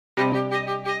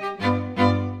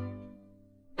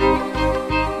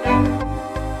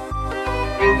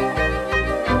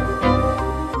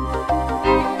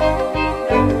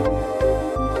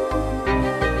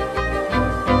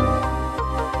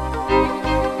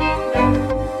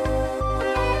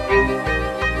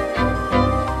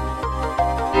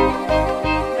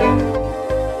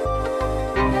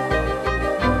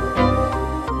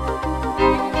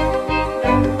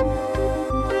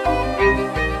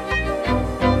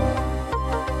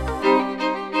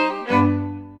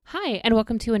Hi, and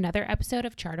welcome to another episode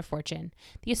of Chart of Fortune,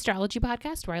 the astrology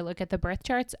podcast where I look at the birth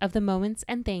charts of the moments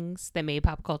and things that made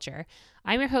pop culture.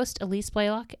 I'm your host, Elise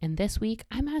Blaylock, and this week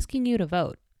I'm asking you to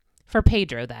vote. For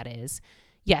Pedro, that is.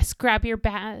 Yes, grab your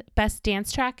best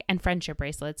dance track and friendship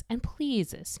bracelets, and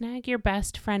please snag your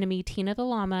best frenemy Tina the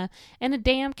Llama and a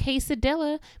damn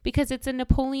quesadilla because it's a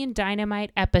Napoleon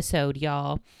Dynamite episode,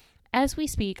 y'all. As we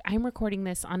speak, I'm recording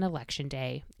this on Election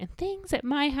Day, and things at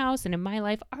my house and in my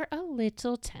life are a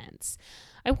little tense.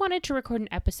 I wanted to record an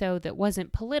episode that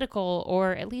wasn't political,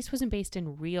 or at least wasn't based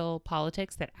in real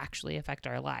politics that actually affect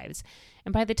our lives.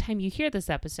 And by the time you hear this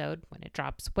episode, when it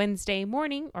drops Wednesday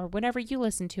morning or whenever you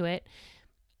listen to it,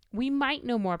 we might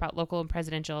know more about local and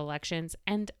presidential elections,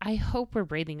 and I hope we're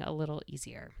breathing a little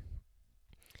easier.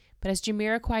 But as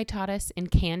Jamiroquai taught us in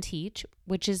Can Teach,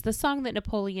 which is the song that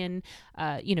Napoleon,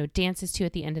 dances to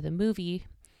at the end of the movie,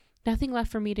 nothing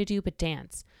left for me to do but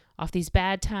dance. Off these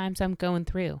bad times I'm going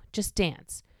through, just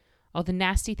dance. All the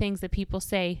nasty things that people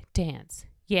say, dance.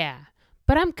 Yeah,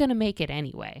 but I'm gonna make it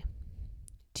anyway.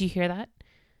 Do you hear that?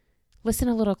 Listen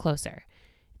a little closer.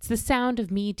 It's the sound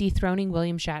of me dethroning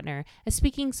William Shatner as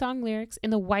speaking song lyrics in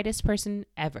the whitest person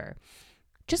ever.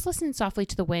 Just listen softly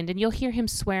to the wind and you'll hear him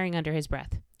swearing under his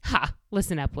breath. Ha!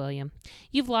 Listen up, William.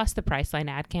 You've lost the Priceline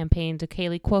ad campaign to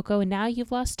Kaylee Cuoco, and now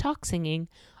you've lost talk singing.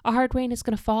 A hard rain is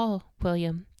going to fall,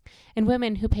 William. And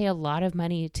women who pay a lot of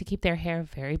money to keep their hair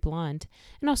very blonde,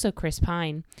 and also Chris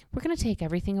Pine, we're going to take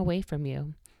everything away from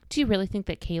you. Do you really think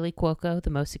that Kaylee Cuoco,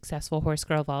 the most successful horse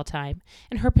girl of all time,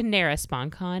 and her Panera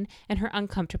SponCon, and her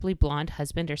uncomfortably blonde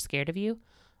husband are scared of you?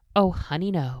 Oh, honey,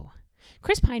 no.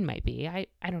 Chris Pine might be. I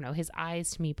don't know. His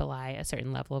eyes to me belie a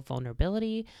certain level of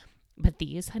vulnerability. But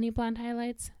these honey blonde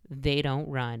highlights, they don't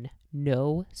run.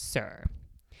 No, sir.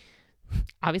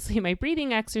 Obviously, my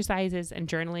breathing exercises and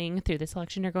journaling through this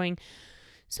election are going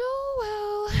so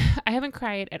well. I haven't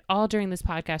cried at all during this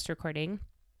podcast recording.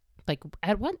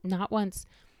 Not once.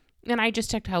 And I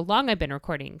just checked how long I've been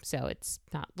recording, so it's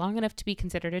not long enough to be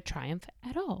considered a triumph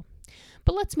at all.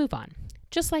 But let's move on.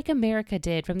 Just like America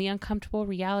did from the uncomfortable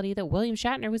reality that William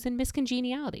Shatner was in Miss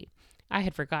Congeniality. I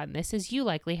had forgotten this, as you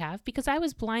likely have, because I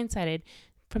was blindsided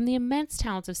from the immense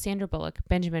talents of Sandra Bullock,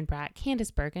 Benjamin Bratt,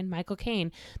 Candice Bergen, Michael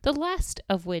Caine, the last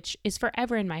of which is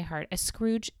forever in my heart as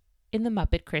Scrooge in The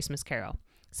Muppet Christmas Carol.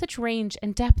 Such range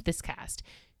and depth this cast.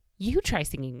 You try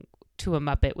singing to a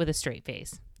Muppet with a straight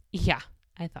face. Yeah,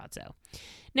 I thought so.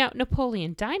 Now,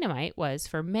 Napoleon Dynamite was,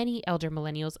 for many elder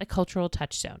millennials, a cultural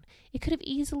touchstone. It could have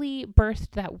easily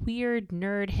birthed that weird,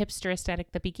 nerd, hipster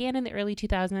aesthetic that began in the early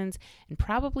 2000s and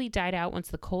probably died out once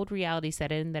the cold reality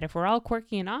set in that if we're all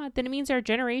quirky and odd, then it means our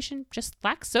generation just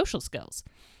lacks social skills.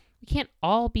 We can't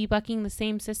all be bucking the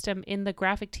same system in the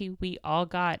graphic tee we all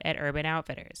got at Urban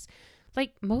Outfitters.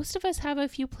 Like, most of us have a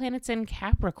few planets in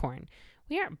Capricorn.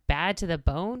 We aren't bad to the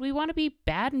bone. We want to be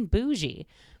bad and bougie.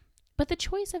 But the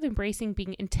choice of embracing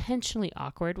being intentionally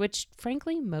awkward, which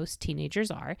frankly most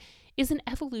teenagers are, is an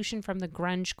evolution from the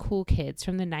grunge cool kids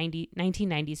from the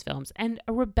 1990s films and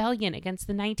a rebellion against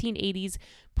the 1980s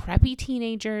preppy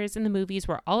teenagers in the movies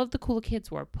where all of the cool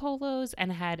kids wore polos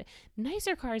and had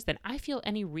nicer cars than I feel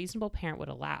any reasonable parent would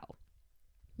allow.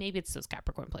 Maybe it's those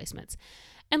Capricorn placements.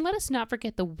 And let us not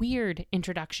forget the weird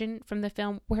introduction from the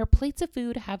film where plates of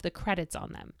food have the credits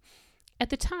on them. At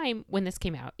the time when this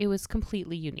came out, it was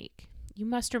completely unique. You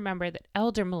must remember that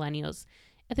elder millennials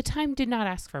at the time did not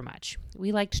ask for much.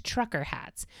 We liked trucker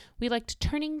hats. We liked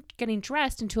getting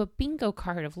dressed into a bingo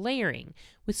card of layering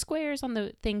with squares on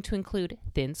the thing to include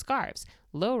thin scarves,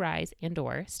 low-rise and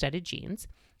or studded jeans,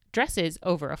 dresses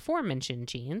over aforementioned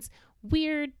jeans,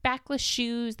 weird backless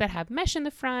shoes that have mesh in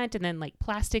the front and then like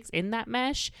plastics in that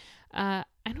mesh. I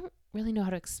don't really know how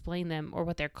to explain them or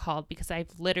what they're called because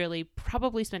I've literally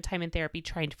probably spent time in therapy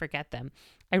trying to forget them.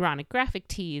 Ironic graphic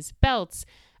tees, belts,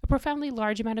 a profoundly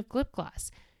large amount of lip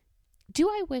gloss. Do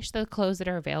I wish the clothes that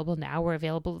are available now were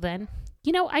available then?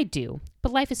 You know, I do,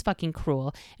 but life is fucking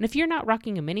cruel. And if you're not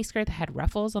rocking a miniskirt that had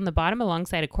ruffles on the bottom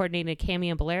alongside a coordinated cami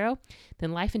and bolero,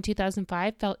 then life in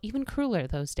 2005 felt even crueler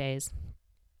those days.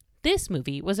 This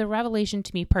movie was a revelation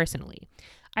to me personally.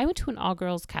 I went to an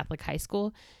all-girls Catholic high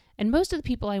school, and most of the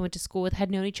people I went to school with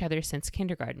had known each other since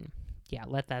kindergarten. Yeah,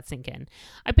 let that sink in.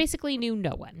 I basically knew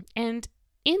no one. And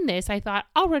in this, I thought,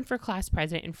 I'll run for class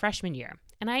president in freshman year.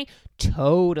 And I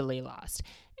totally lost.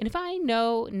 And if I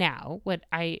know now if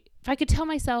I could tell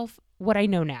myself what I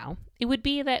know now, it would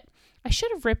be that I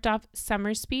should have ripped off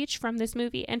Summer's speech from this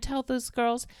movie and tell those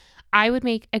girls I would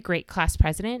make a great class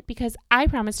president because I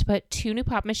promised to put 2 new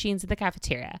pop machines in the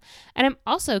cafeteria. And I'm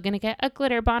also going to get a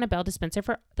glitter Bonnabelle dispenser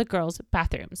for the girls'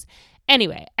 bathrooms.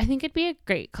 Anyway, I think it'd be a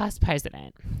great class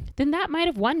president. Then that might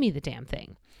have won me the damn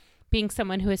thing. Being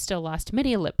someone who has still lost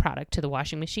many a lip product to the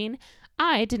washing machine,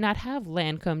 I did not have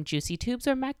Lancome Juicy Tubes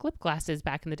or MAC lip glosses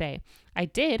back in the day. I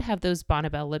did have those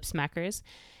Bonnabelle lip smackers,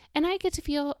 and I get to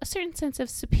feel a certain sense of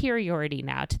superiority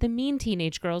now to the mean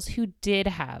teenage girls who did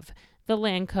have the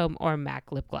Lancome or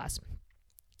MAC lip gloss.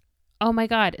 Oh my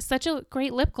God, such a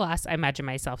great lip gloss, I imagine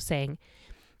myself saying.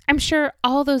 I'm sure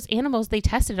all those animals they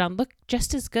tested on look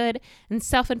just as good and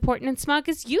self-important and smug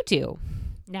as you do.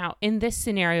 Now, in this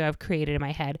scenario I've created in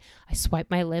my head, I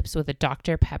swipe my lips with a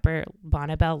Dr. Pepper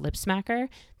Bonnabelle lip smacker,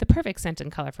 the perfect scent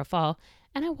and color for fall,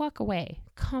 and I walk away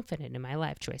confident in my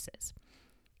life choices.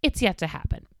 It's yet to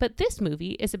happen, but this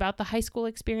movie is about the high school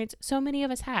experience so many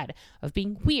of us had of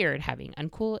being weird, having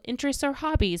uncool interests or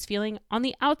hobbies, feeling on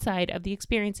the outside of the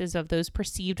experiences of those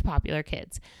perceived popular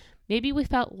kids. Maybe we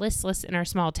felt listless in our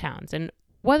small towns, and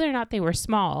whether or not they were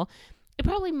small, it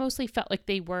probably mostly felt like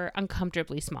they were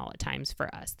uncomfortably small at times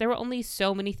for us. There were only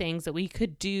so many things that we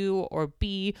could do or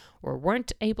be or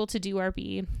weren't able to do or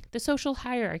be. The social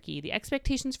hierarchy, the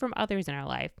expectations from others in our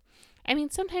life. I mean,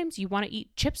 sometimes you want to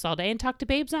eat chips all day and talk to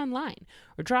babes online,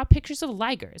 or draw pictures of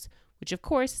ligers, which of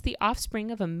course is the offspring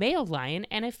of a male lion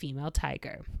and a female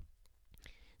tiger.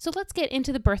 So let's get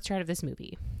into the birth chart of this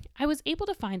movie. I was able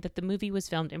to find that the movie was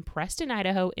filmed in Preston,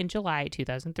 Idaho in July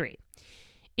 2003.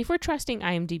 If we're trusting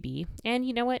IMDb, and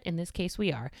you know what, in this case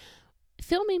we are,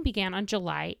 filming began on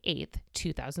July 8th,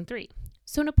 2003.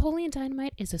 So Napoleon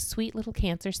Dynamite is a sweet little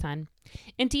Cancer sun.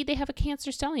 Indeed, they have a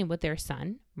Cancer stellium with their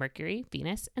Sun, Mercury,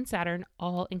 Venus, and Saturn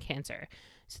all in Cancer.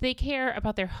 So they care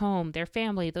about their home, their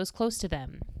family, those close to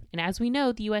them. And as we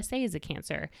know, the USA is a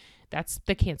Cancer. That's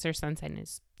the Cancer sun sign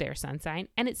is their sun sign.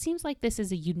 And it seems like this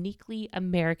is a uniquely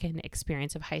American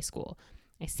experience of high school.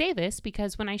 I say this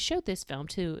because when I showed this film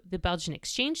to the Belgian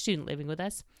exchange student living with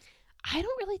us, I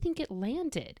don't really think it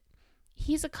landed.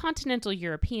 He's a continental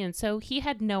European, so he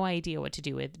had no idea what to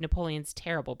do with Napoleon's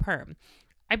terrible perm.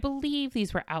 I believe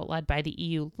these were outlawed by the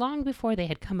EU long before they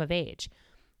had come of age.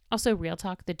 Also, real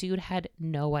talk, the dude had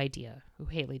no idea who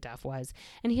Haley Duff was,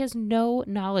 and he has no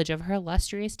knowledge of her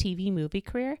illustrious TV movie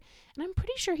career, and I'm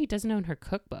pretty sure he doesn't own her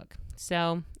cookbook.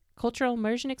 So, cultural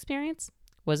immersion experience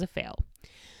was a fail.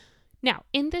 Now,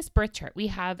 in this birth chart, we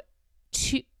have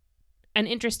an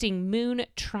interesting moon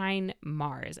trine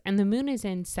Mars, and the moon is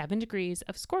in 7 degrees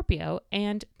of Scorpio,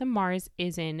 and the Mars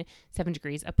is in 7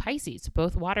 degrees of Pisces,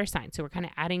 both water signs. So we're kind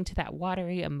of adding to that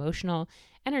watery, emotional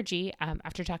energy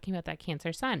after talking about that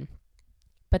Cancer sun.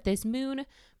 But this moon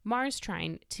Mars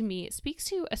trine, to me, speaks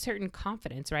to a certain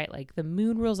confidence, right? Like the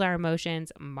moon rules our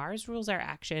emotions, Mars rules our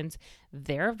actions,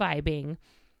 they're vibing.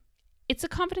 It's a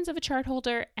confidence of a chart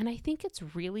holder, and I think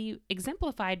it's really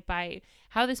exemplified by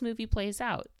how this movie plays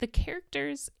out. The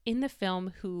characters in the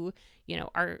film who,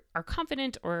 are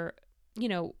confident or,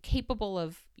 capable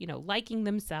of, liking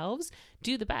themselves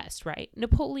do the best, right?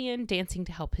 Napoleon dancing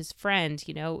to help his friend,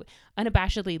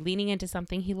 unabashedly leaning into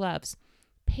something he loves.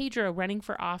 Pedro running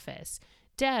for office.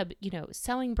 Deb,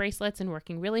 selling bracelets and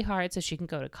working really hard so she can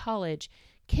go to college.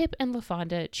 Kip and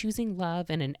LaFonda choosing love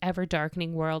in an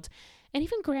ever-darkening world. And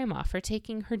even Grandma for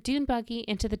taking her dune buggy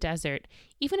into the desert,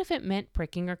 even if it meant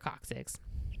pricking her coccyx.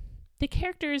 The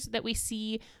characters that we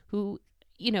see who,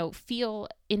 feel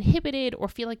inhibited or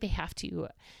feel like they have to,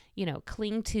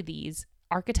 cling to these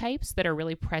archetypes that are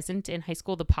really present in high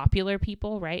school, the popular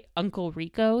people, right? Uncle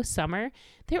Rico, Summer,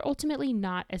 they're ultimately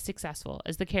not as successful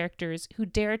as the characters who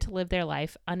dare to live their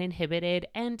life uninhibited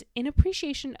and in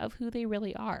appreciation of who they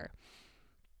really are.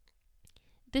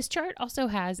 This chart also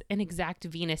has an exact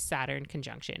Venus-Saturn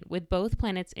conjunction with both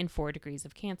planets in 4 degrees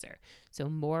of Cancer, so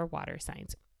more water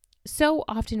signs. So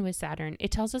often with Saturn,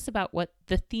 it tells us about what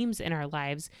the themes in our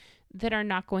lives that are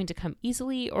not going to come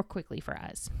easily or quickly for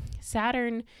us.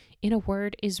 Saturn, in a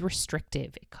word, is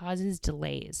restrictive. It causes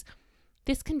delays.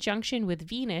 This conjunction with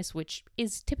Venus, which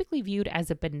is typically viewed as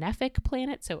a benefic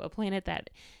planet, so a planet that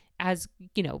has,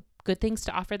 good things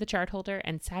to offer the chart holder,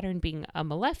 and Saturn being a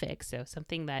malefic, so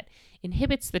something that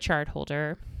inhibits the chart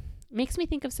holder, makes me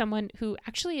think of someone who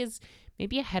actually is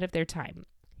maybe ahead of their time.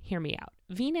 Hear me out.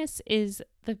 Venus is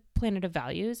the planet of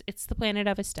values. It's the planet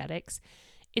of aesthetics.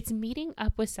 It's meeting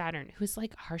up with Saturn, who's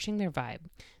like harshing their vibe.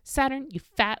 Saturn, you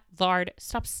fat lard,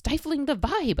 stop stifling the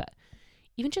vibe.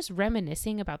 Even just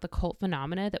reminiscing about the cult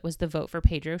phenomena that was the Vote for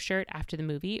Pedro shirt after the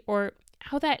movie, or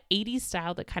how that 80s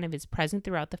style that kind of is present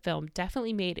throughout the film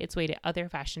definitely made its way to other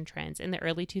fashion trends in the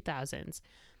early 2000s.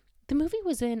 The movie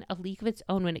was in a league of its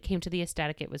own when it came to the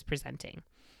aesthetic it was presenting.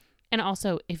 And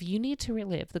also, if you need to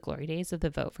relive the glory days of the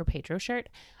Vote for Pedro shirt,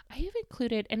 I have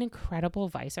included an incredible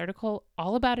Vice article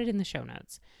all about it in the show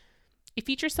notes. It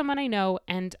features someone I know,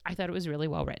 and I thought it was really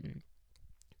well written.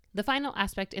 The final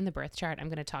aspect in the birth chart I'm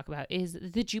going to talk about is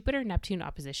the Jupiter-Neptune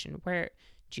opposition, where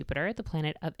Jupiter, the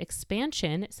planet of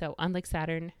expansion, so unlike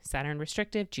Saturn, Saturn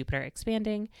restrictive, Jupiter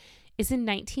expanding, is in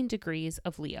 19 degrees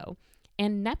of Leo.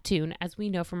 And Neptune, as we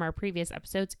know from our previous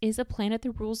episodes, is a planet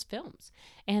that rules films.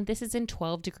 And this is in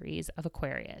 12 degrees of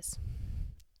Aquarius.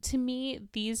 To me,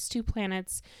 these two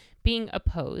planets being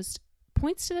opposed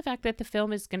points to the fact that the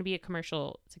film is going to be a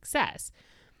commercial success.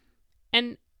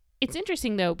 And it's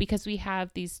interesting, though, because we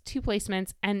have these two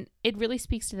placements, and it really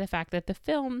speaks to the fact that the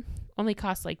film only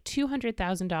cost like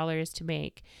 $200,000 to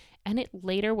make, and it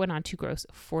later went on to gross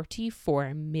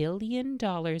 $44 million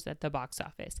at the box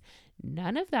office.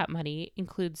 None of that money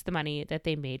includes the money that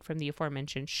they made from the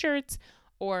aforementioned shirts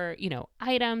or,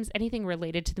 items, anything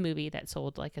related to the movie that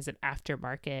sold like as an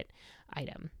aftermarket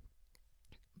item.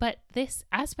 But this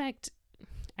aspect,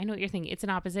 I know what you're thinking. It's an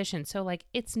opposition. So like,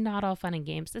 it's not all fun and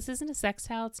games. This isn't a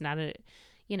sextile. It's not a,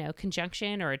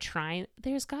 conjunction or a trine.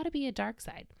 There's got to be a dark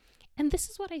side. And this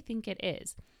is what I think it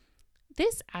is.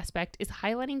 This aspect is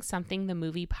highlighting something the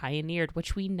movie pioneered,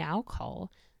 which we now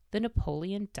call the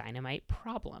Napoleon Dynamite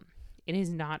problem. It is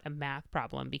not a math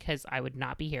problem because I would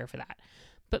not be here for that.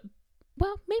 But,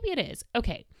 well, maybe it is.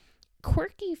 Okay.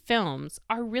 Quirky films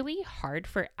are really hard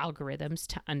for algorithms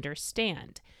to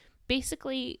understand.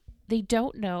 Basically, they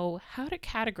don't know how to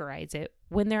categorize it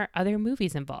when there are other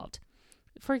movies involved.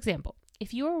 For example,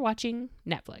 if you are watching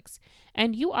Netflix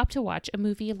and you opt to watch a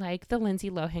movie like the Lindsay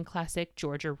Lohan classic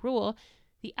Georgia Rule,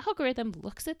 the algorithm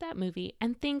looks at that movie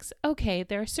and thinks, okay,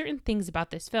 there are certain things about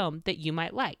this film that you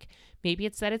might like. Maybe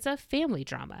it's that it's a family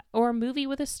drama, or a movie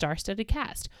with a star-studded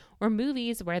cast, or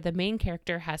movies where the main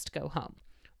character has to go home.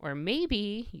 Or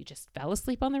maybe you just fell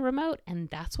asleep on the remote and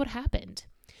that's what happened.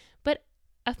 But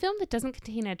a film that doesn't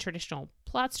contain a traditional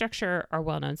plot structure or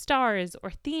well-known stars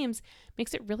or themes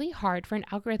makes it really hard for an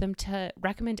algorithm to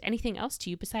recommend anything else to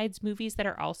you besides movies that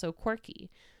are also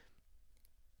quirky.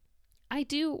 I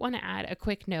do want to add a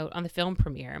quick note on the film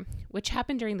premiere, which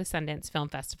happened during the Sundance Film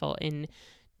Festival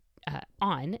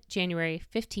on January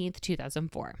 15th,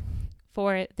 2004.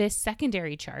 For this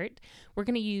secondary chart, we're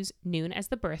going to use noon as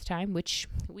the birth time, which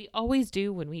we always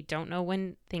do when we don't know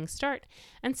when things start,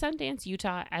 and Sundance,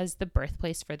 Utah as the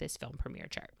birthplace for this film premiere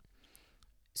chart.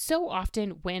 So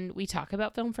often when we talk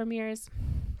about film premieres,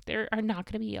 there are not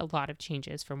going to be a lot of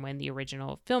changes from when the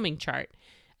original filming chart.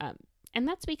 And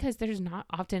that's because there's not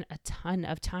often a ton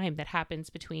of time that happens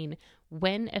between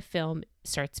when a film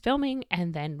starts filming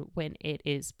and then when it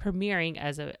is premiering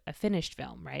as a finished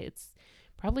film, right? It's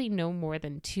probably no more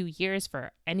than 2 years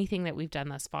for anything that we've done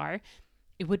thus far.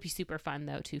 It would be super fun,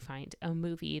 though, to find a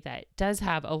movie that does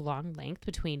have a long length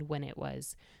between when it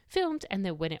was filmed and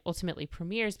then when it ultimately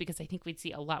premieres, because I think we'd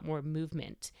see a lot more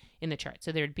movement in the chart.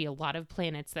 So there'd be a lot of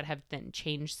planets that have then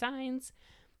changed signs.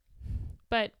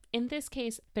 But in this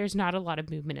case, there's not a lot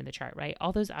of movement in the chart, right?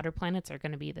 All those outer planets are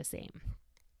going to be the same.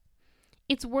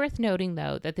 It's worth noting,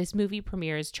 though, that this movie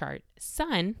premieres chart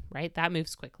Sun, right, that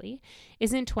moves quickly,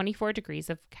 is in 24 degrees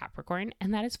of Capricorn,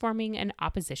 and that is forming an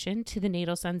opposition to the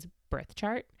natal sun's birth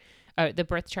chart. The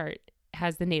birth chart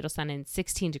has the natal sun in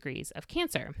 16 degrees of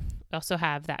Cancer. We also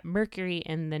have that Mercury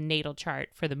in the natal chart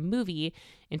for the movie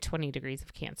in 20 degrees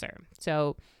of Cancer.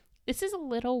 So this is a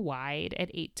little wide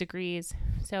at 8 degrees,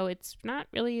 so it's not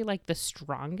really like the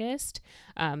strongest,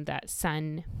 that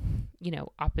sun,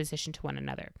 opposition to one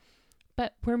another.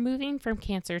 But we're moving from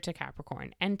Cancer to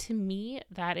Capricorn. And to me,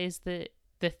 that is the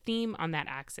theme on that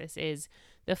axis is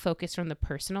the focus from the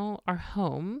personal, our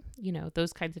home,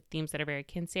 those kinds of themes that are very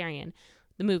Cancerian.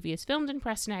 The movie is filmed in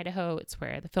Preston, Idaho. It's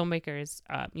where the filmmakers,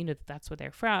 that's where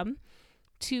they're from,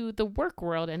 to the work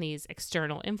world and these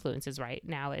external influences, right?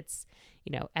 Now it's,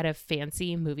 at a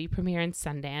fancy movie premiere in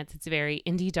Sundance. It's very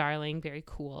indie darling, very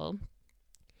cool.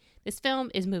 This film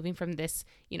is moving from this,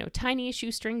 tiny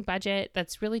shoestring budget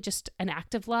that's really just an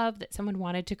act of love that someone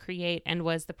wanted to create and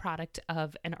was the product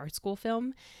of an art school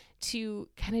film to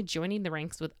kind of joining the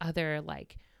ranks with other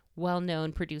like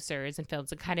well-known producers and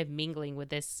films and kind of mingling with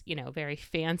this, very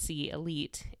fancy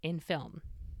elite in film.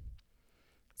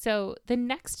 So the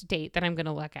next date that I'm going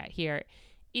to look at here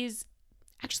is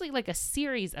actually like a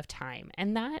series of time,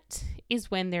 and that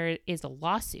is when there is a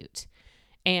lawsuit.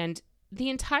 And the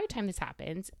entire time this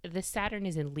happens, the Saturn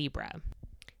is in Libra.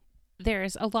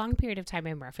 There's a long period of time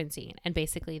I'm referencing, and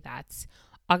basically that's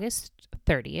August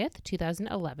 30th,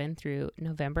 2011 through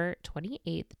November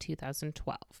 28th,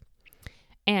 2012.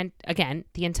 And again,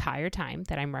 the entire time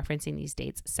that I'm referencing these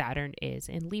dates, Saturn is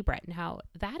in Libra. Now,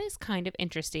 that is kind of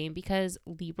interesting because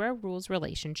Libra rules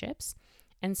relationships,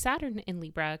 and Saturn in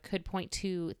Libra could point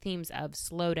to themes of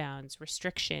slowdowns,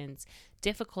 restrictions,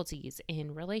 difficulties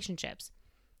in relationships.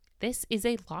 This is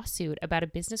a lawsuit about a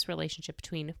business relationship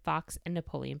between Fox and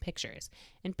Napoleon Pictures.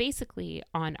 And basically,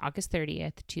 on August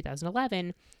 30th,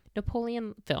 2011,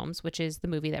 Napoleon Films, which is the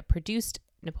movie that produced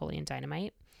Napoleon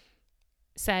Dynamite,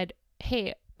 said,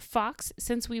 hey, Fox,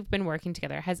 since we've been working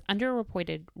together, has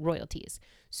underreported royalties.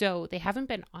 So they haven't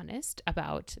been honest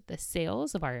about the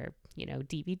sales of our,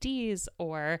 DVDs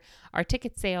or our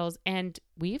ticket sales. And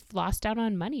we've lost out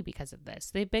on money because of this.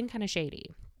 They've been kind of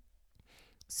shady.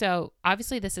 So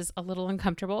obviously this is a little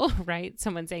uncomfortable, right?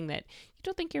 Someone saying that you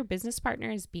don't think your business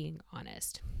partner is being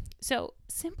honest. So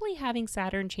simply having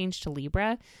Saturn change to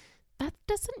Libra, that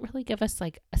doesn't really give us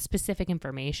like a specific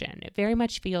information. It very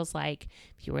much feels like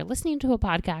if you were listening to a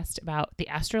podcast about the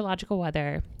astrological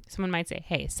weather, someone might say,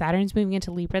 hey, Saturn's moving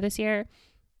into Libra this year.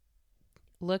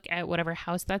 Look at whatever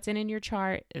house that's in your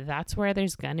chart. That's where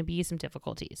there's going to be some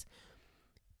difficulties.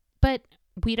 But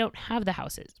we don't have the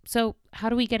houses. So how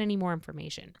do we get any more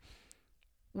information?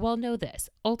 Well, know this.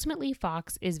 Ultimately,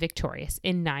 Fox is victorious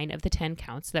in 9 of the 10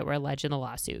 counts that were alleged in the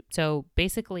lawsuit. So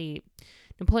basically,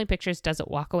 Napoleon Pictures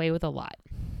doesn't walk away with a lot.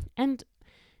 And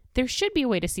there should be a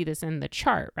way to see this in the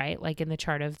chart, right? Like in the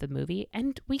chart of the movie.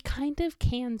 And we kind of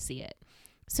can see it.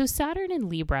 So Saturn in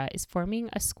Libra is forming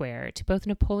a square to both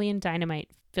Napoleon Dynamite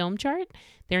film chart,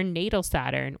 their natal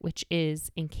Saturn, which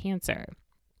is in Cancer.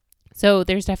 So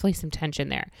there's definitely some tension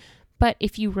there. But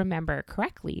if you remember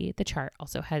correctly, the chart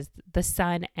also has the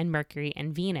Sun and Mercury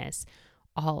and Venus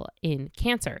all in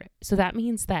Cancer. So that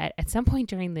means that at some point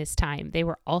during this time, they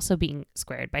were also being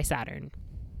squared by Saturn.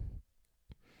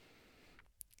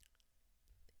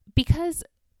 Because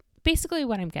basically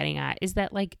what I'm getting at is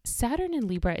that like Saturn in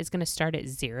Libra is going to start at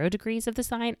 0 degrees of the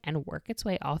sign and work its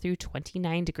way all through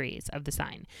 29 degrees of the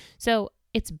sign. So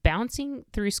it's bouncing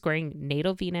through squaring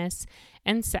natal Venus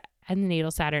and the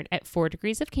natal Saturn at 4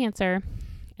 degrees of Cancer.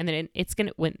 And then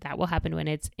that will happen when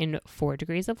it's in 4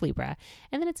 degrees of Libra.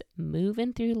 And then it's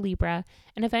moving through Libra.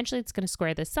 And eventually it's going to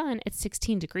square the Sun at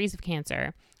 16 degrees of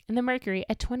Cancer and the Mercury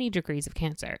at 20 degrees of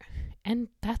Cancer. And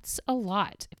that's a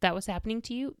lot. If that was happening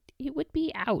to you, it would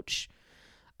be ouch.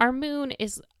 Our moon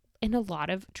is in a lot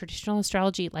of traditional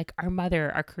astrology, like our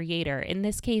mother, our creator. In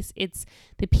this case, it's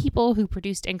the people who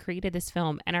produced and created this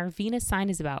film. And our Venus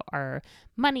sign is about our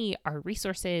money, our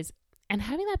resources. And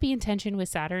having that be in tension with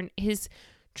Saturn is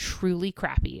truly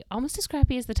crappy. Almost as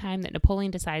crappy as the time that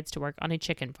Napoleon decides to work on a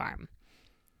chicken farm.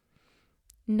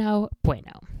 No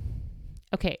bueno.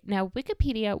 Okay, now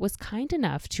Wikipedia was kind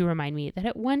enough to remind me that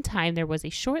at one time there was a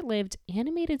short-lived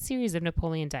animated series of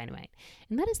Napoleon Dynamite,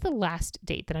 and that is the last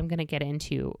date that I'm going to get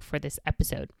into for this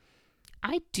episode.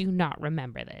 I do not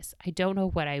remember this. I don't know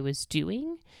what I was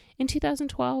doing in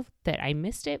 2012 that I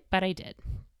missed it, but I did.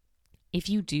 If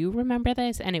you do remember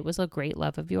this and it was a great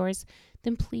love of yours,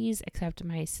 then please accept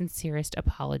my sincerest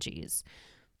apologies.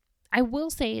 I will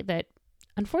say that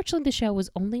unfortunately the show was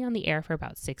only on the air for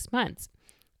about 6 months.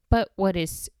 But what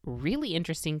is really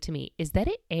interesting to me is that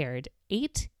it aired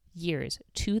 8 years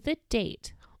to the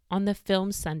date on the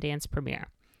film's Sundance premiere.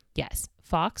 Yes,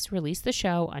 Fox released the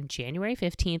show on January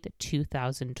 15th,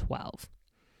 2012.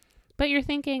 But you're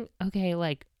thinking, okay,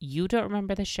 like you don't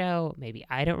remember the show. Maybe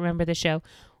I don't remember the show.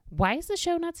 Why is the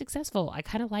show not successful? I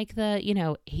kind of like the,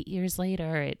 8 years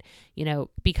later, it,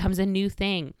 becomes a new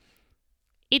thing.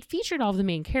 It featured all of the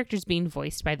main characters being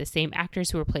voiced by the same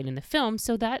actors who were played in the film,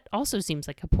 so that also seems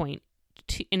like a point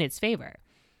in its favor.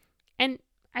 And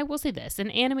I will say this,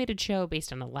 an animated show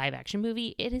based on a live-action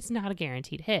movie, it is not a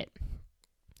guaranteed hit.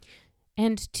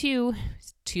 And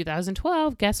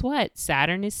 2012, guess what?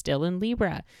 Saturn is still in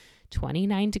Libra,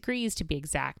 29 degrees to be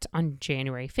exact, on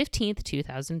January 15th,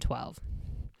 2012.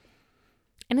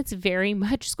 And it's very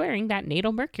much squaring that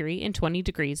natal Mercury in 20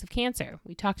 degrees of Cancer.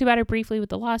 We talked about it briefly with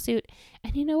the lawsuit,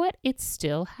 and you know what? It's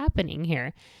still happening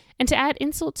here. And to add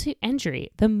insult to injury,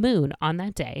 the moon on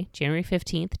that day, January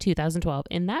 15th, 2012,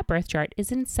 in that birth chart is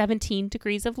in 17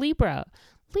 degrees of Libra.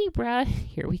 Libra,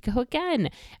 here we go again.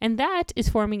 And that is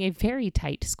forming a very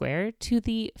tight square to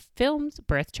the film's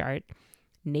birth chart,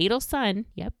 natal Sun,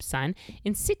 Sun,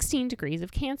 in 16 degrees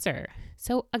of Cancer.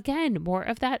 So again, more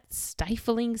of that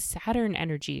stifling Saturn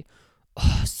energy.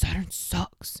 Oh, Saturn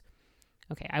sucks.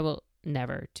 Okay, I will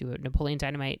never do a Napoleon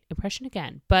Dynamite impression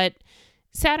again. But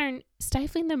Saturn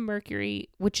stifling the Mercury,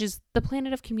 which is the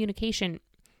planet of communication,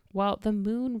 while the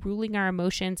moon ruling our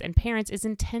emotions and parents is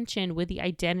in tension with the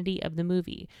identity of the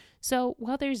movie. So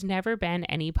while there's never been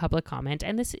any public comment,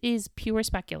 and this is pure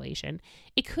speculation,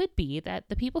 it could be that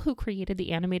the people who created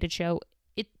the animated show,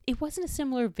 it wasn't a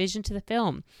similar vision to the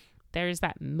film. There's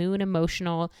that moon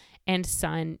emotional and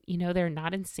Sun, they're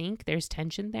not in sync. There's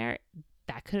tension there.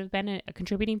 That could have been a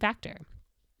contributing factor.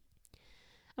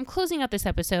 I'm closing out this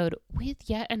episode with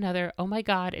yet another, oh my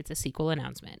God, it's a sequel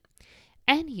announcement.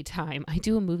 Anytime I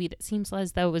do a movie that seems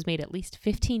as though it was made at least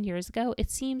 15 years ago,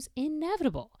 it seems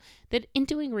inevitable that in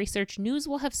doing research, news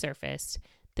will have surfaced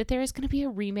that there is going to be a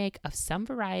remake of some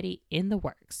variety in the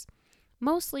works.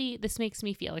 Mostly, this makes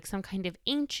me feel like some kind of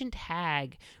ancient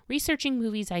hag researching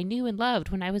movies I knew and loved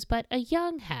when I was but a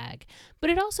young hag.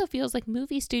 But it also feels like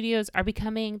movie studios are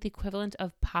becoming the equivalent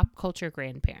of pop culture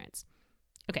grandparents.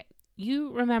 Okay,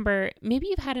 you remember, maybe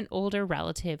you've had an older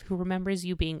relative who remembers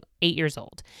you being 8 years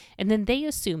old, and then they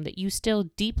assume that you still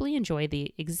deeply enjoy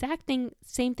the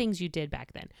same things you did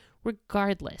back then,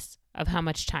 regardless of how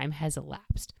much time has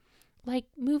elapsed. Like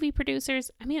movie producers,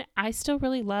 I still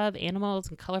really love animals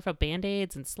and colorful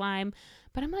band-aids and slime,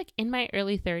 but I'm like in my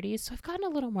early 30s, so I've gotten a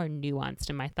little more nuanced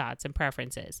in my thoughts and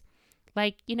preferences.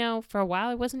 Like, for a while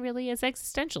I wasn't really as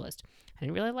existentialist. I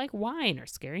didn't really like wine or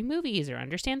scary movies or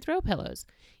understand throw pillows.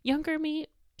 Younger me,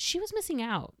 she was missing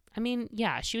out.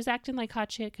 Yeah, she was acting like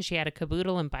hot shit because she had a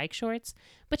caboodle and bike shorts,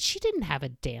 but she didn't have a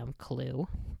damn clue.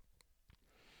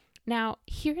 Now,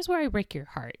 here's where I break your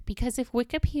heart, because if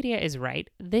Wikipedia is right,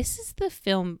 this is the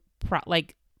film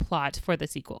plot for the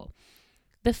sequel.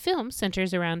 The film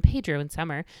centers around Pedro and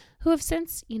Summer, who have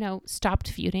since,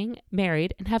 stopped feuding,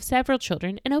 married, and have several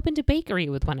children and opened a bakery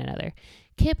with one another.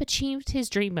 Kip achieved his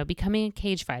dream of becoming a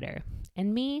cage fighter,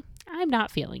 and me, I'm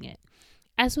not feeling it.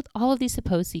 As with all of these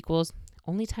supposed sequels,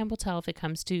 only time will tell if it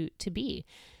comes to be.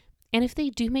 And if they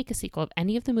do make a sequel of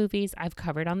any of the movies I've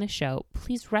covered on this show,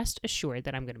 please rest assured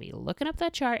that I'm going to be looking up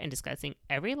that chart and discussing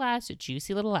every last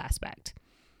juicy little aspect.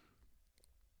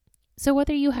 So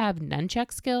whether you have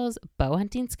nunchuck skills, bow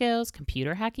hunting skills,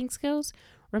 computer hacking skills,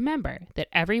 remember that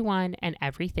everyone and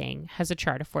everything has a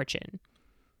chart of fortune.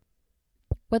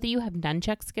 Whether you have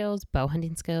nunchuck skills, bow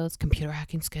hunting skills, computer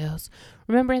hacking skills,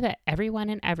 remember that everyone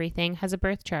and everything has a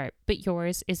birth chart, but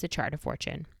yours is a chart of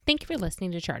fortune. Thank you for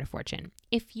listening to Chart of Fortune.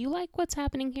 If you like what's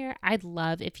happening here, I'd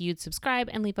love if you'd subscribe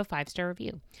and leave a 5-star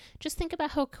review. Just think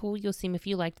about how cool you'll seem if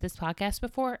you liked this podcast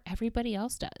before everybody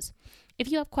else does.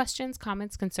 If you have questions,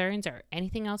 comments, concerns, or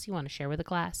anything else you want to share with the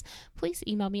class, please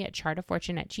email me at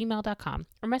chartoffortune@gmail.com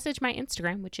or message my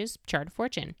Instagram, which is Chart of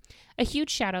Fortune. A huge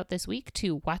shout out this week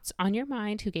to What's on Your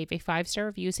Mind, who gave a 5-star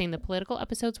review saying the political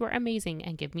episodes were amazing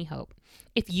and give me hope.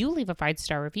 If you leave a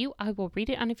 5-star review, I will read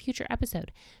it on a future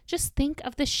episode. Just think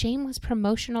of the shameless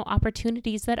promotional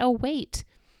opportunities that await.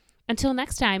 Until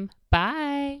next time, bye.